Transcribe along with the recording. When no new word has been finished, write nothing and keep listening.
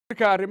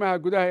arrimaha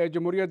gudaha ee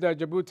Jamhuuriyadda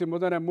Djibouti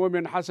mudane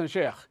Muumin Xasan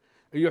Sheekh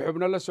iyo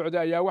xubno la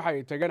socda ayaa waxa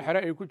ay tageen xere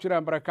ay ku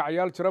jiraan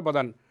barakacyaal tiro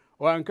badan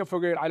oo aan ka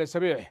fogeyn Ali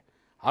Sabieh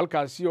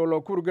halkaasi oo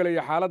loo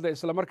kurgalaya xaaladda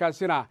isla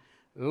markaasina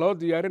loo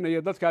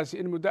diyaarinayo dadkaasi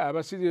in muddo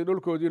ah sidii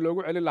dhulkoodii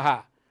loogu celin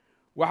lahaa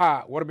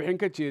waxa warbixin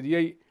ka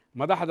jeediyay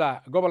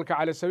madaxda gobolka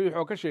Ali Sabieh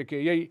oo ka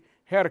sheekeeyay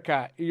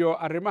heerka iyo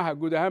arrimaha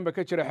guud ahaanba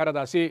ka jira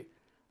xeradaasi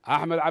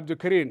Axmed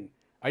Cabdikariin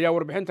ayaa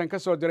warbixintan ka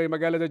soo diray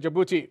magaalada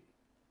Djibouti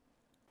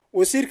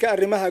wasiirka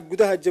arrimaha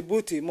gudaha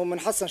Djibouti Muumin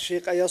Xasan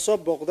Sheekh ayaa soo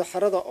booqday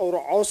xerada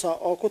Araoussa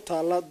oo ku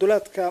taala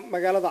duleedka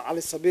magaalada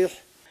Ali Sabieh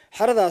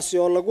xeradaasi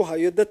oo lagu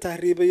hayo dad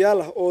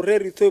tahriibayaal ah oo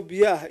reer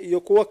Itoobiya ah iyo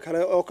kuwa kale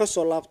oo ka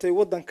soo laabtay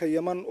wadanka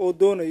Yemen oo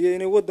doonaya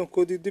inay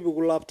wadankoodii dib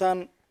ugu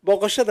laabtaan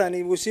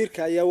booqashadani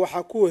wasiirka ayaa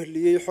waxa ku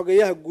wehliyay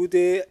xogayaha guud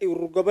ee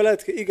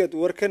goboleedka IGAD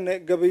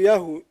Workneh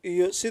gabayaahu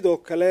iyo sidoo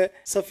kale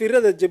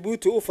safiirada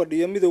Djibouti u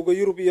fadhiya midowga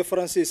Yurub iyo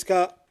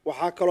Faransiiska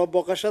waxaa kaloo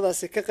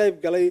booqashadaasi ka qayb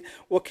galay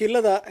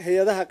wakiilada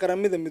hay'adaha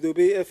qaramada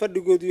midoobay ee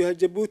fadhigoodu yahay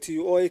Djibouti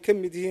oo ay ka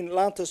mid yihiin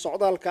laanta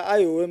socdaalka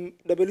IOM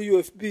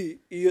WFP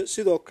iyo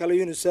sidoo kale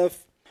UNICEF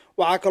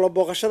waxaa kaloo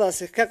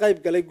booqashadaasi ka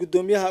qayb galay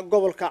gudoomiyaha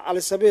gobolka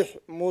Ali Sabieh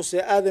Muuse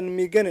Aadan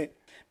Migane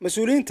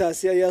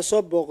mas'uuliyiintaasi ayaa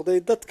soo booqday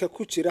dadka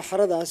ku jira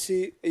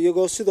xeradaasi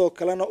iyagoo sidoo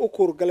kalena u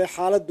kurgalay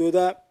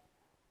xaaladooda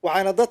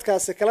waxaana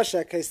dadkaasi kala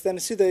sheekaysteen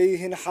sida ay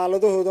yihiin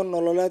xaaladahooda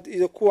nololeed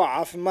iyo kuwa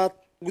caafimaad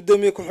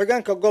gudoomiye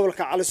ku-xigeenka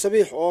gobolka Ali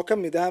Sabieh oo ka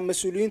mid ah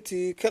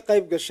mas'uuliyiintii ka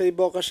qayb gashay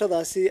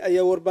booqashadaasi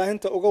ayaa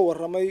warbaahinta uga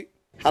waramay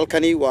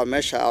halkani waa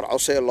meesha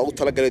Araoussa ee loogu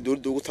talagalay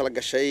dawladda ugu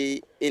talagashay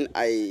in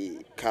ay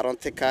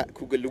karantiinka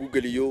lagu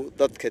geliyo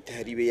dadka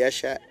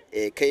tahriibayaasha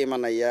ee ka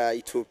imanaya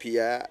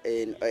Itoobiya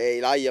ee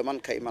ilaa Yemen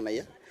ka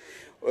imanaya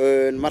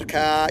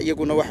marka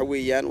iyaguna waxa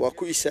weeyaan waa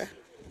ku isa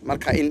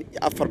marka in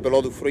 4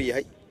 bilood u furan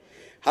yahay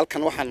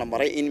halkan waxaan la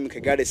maray in iminka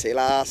gaadhaysa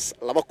ilaa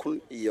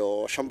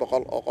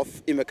 2500 oo qof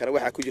iminkana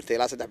waxa ku jirta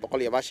ilaa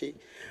 300 iyo baashi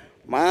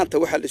maanta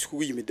waxa la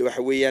iskugu yimid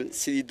waxa weeyaan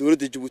sidii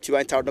dawladda Djibouti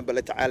baa inta oo dhan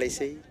bala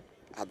tacaalaysay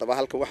haddaba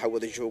halkan waxa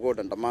wada joogo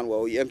dhammaan waa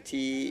OMT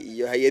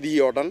iyo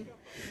hay'adihii oo dhan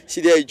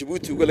sidii ay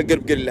Djibouti uga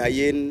garab gali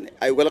lahaayeen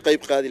ay uga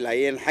qayb qaadi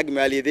lahaayeen xag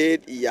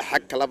maaliyadeed iyo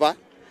xag kalaba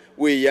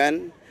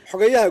weeyaan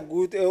xogayaha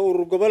guud ee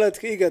urur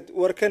goboleedka IGAD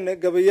Workneh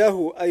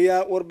gabayaahu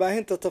ayaa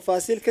warbaahinta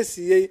tafaasiil ka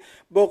siiyay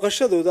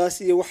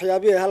booqashadoodaas iyo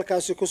waxyaabaha ay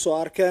halkaasi ku soo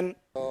arkeen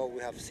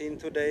we have seen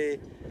today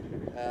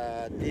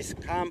this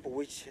camp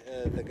which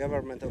the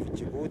government of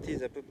Djibouti,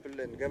 the people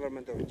and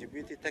government of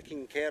Djibouti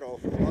taking care of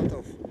a lot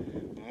of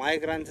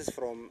migrants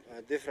from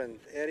different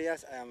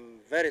areas. I am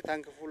very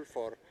thankful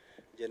for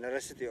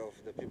generosity of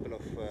the people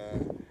of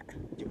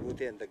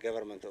Djibouti and the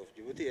government of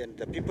Djibouti and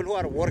the people who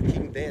are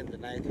working day and the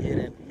night here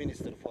and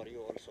minister for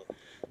you also.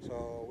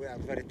 So we are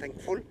very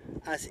thankful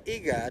as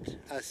IGAD,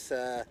 as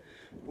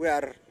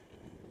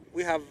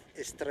we have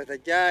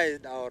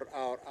strategized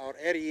our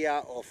area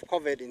of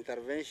COVID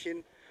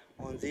intervention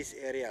on these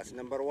areas.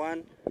 Number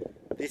one,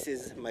 this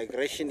is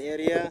migration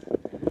area,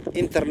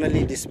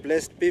 internally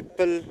displaced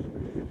people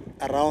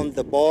around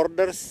the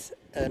borders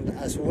and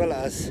as well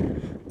as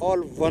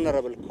all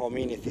vulnerable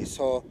communities.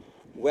 So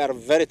we are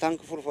very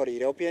thankful for the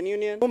European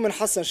Union. Muumin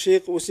Xasan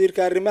Sheekh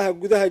wasiirka arrimaha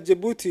gudaha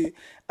Djibouti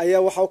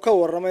ayaa waxa uu ka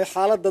waramay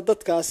xaaladda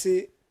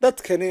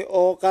dadkani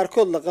oo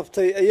qaarkood la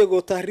qabtay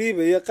iyagoo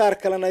tahriibaya qaar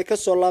kalena ay ka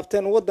soo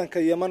laabteen wadanka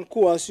Yemen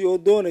kuwaasi oo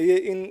doonayay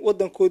in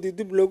wadankoodii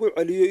dib loogu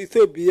celiyo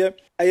Itoobiya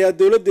ayaa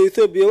dawladda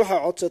Itoobiya waxa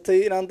codsatay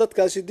in aan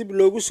dadkaasi dib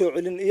loogu soo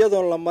celin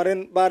iyadoon la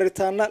marin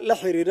baaritaano la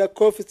xiriira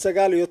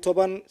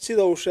COVID-19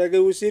 sida uu sheegay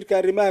wasiirka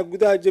arrimaha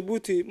gudaha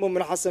Djibouti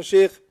Muumin Xasan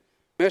Sheekh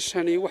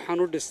meeshani waxaan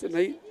u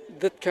dhisnay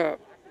dadka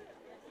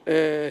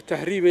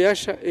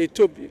tahriibayaasha ee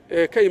Itoobiya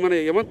ee ka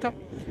imanaya Yementa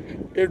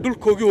ee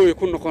dhulkoogii way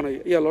ku noqonaya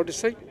ayaa loo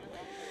dhisay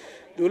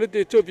dawladda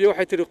Itoobiya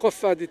waxay tiri qof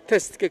aad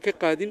testka ka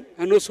qaadin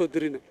hanoo soo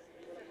dirina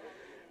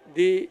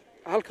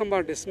halkan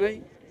baan dhisnay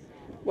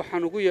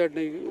waxaan ugu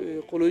yeedhnay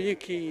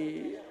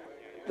qolooyinkii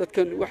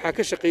dadkan waxaa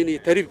ka shaqaynayay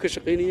tahriib ka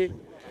shaqaynayay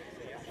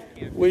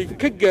way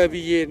ka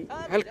gaabiyeen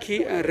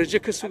halkii aan rajo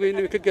ka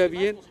sugaynay way ka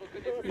gaabiyeen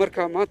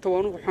marka maanta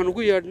waxaan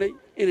ugu yeedhnay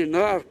inay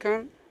nala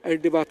arkaan ay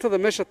dhibaatada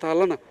meesha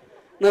taallana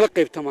nala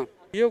qaybtamaan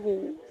iyagu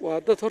waa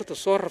dad horta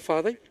soo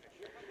rafaaday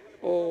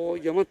oo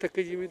Yementa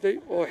ka yimiday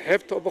oo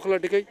xeebta boq la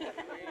dhigay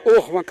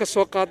waxaan ka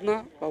soo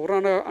qaadnaa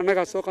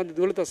anaga soo qaadnaa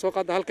dawladda soo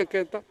qaadda halkan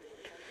keenta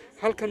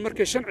halkan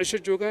markay 5 cisho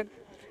joogaan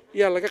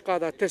ayaa laga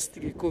qaadaa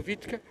testigii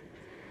COVID-ka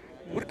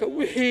marka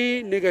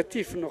wixii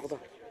negative noqda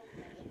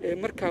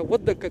marka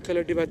wadanka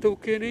kale dhibaato u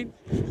keenayn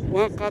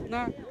waan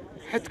qaadnaa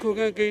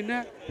xadkoogaan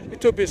geynaa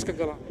Itoobiya iska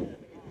galaa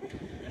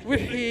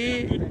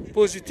wixii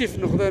positive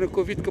noqdana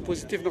COVID-ka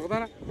positive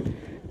noqdana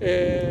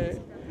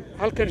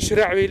halkan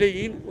shiraac bay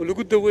leeyihiin oo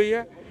lagu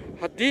daweeyaa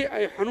haddii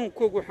ay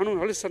xanuun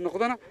halis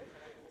noqdana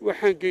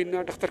waxaan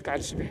geynaa dhakhtarka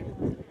Ali Sabieh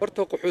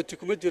horta qaxooti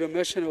kuma jiro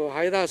meeshan oo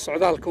hay'adaha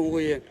socdaalka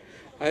weeyaan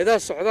hay'adaha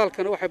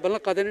socdaalkana waxay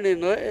ballan qaadeen inay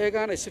nala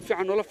eegaan ay si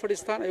fiican noola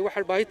fadhiistaan ay wax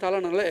baahi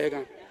taalana nala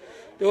eegaan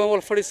waan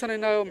wal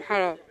fadhiisanaynaa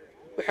maxaa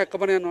waxay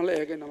qabanayaan nala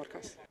eegaynaa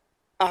markaas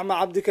Axmed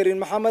Cabdikariin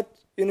Maxamed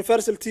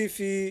Universal TV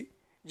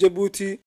Djibouti